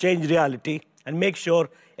 Work to change reality and make sure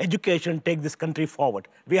education takes this country forward.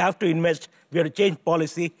 We have to invest, we have to change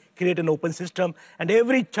policy, create an open system, and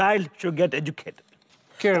every child should get educated.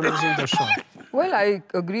 Well, I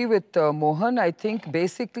agree with Mohan. I think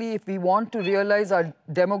basically if we want to realize our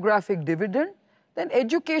demographic dividend, then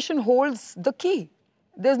education holds the key.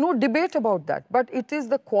 There's no debate about that. But it is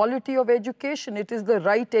the quality of education. It is the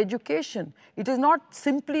right education. It is not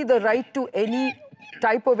simply the right to any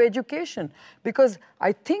type of education. Because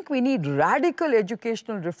I think we need radical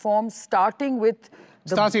educational reforms starting with...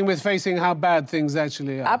 Starting with facing how bad things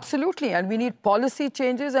actually are. Absolutely. And we need policy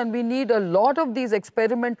changes and we need a lot of these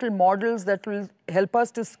experimental models that will help us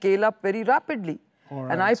to scale up very rapidly.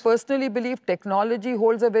 Right. And I personally believe technology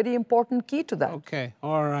holds a very important key to that. OK.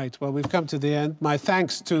 All right. Well, we've come to the end. My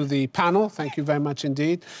thanks to the panel. Thank you very much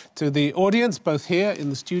indeed. To the audience, both here in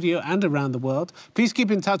the studio and around the world. Please keep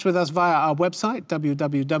in touch with us via our website,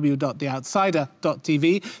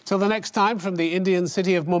 www.theoutsider.tv. Till the next time, from the Indian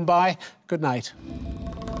city of Mumbai, good night.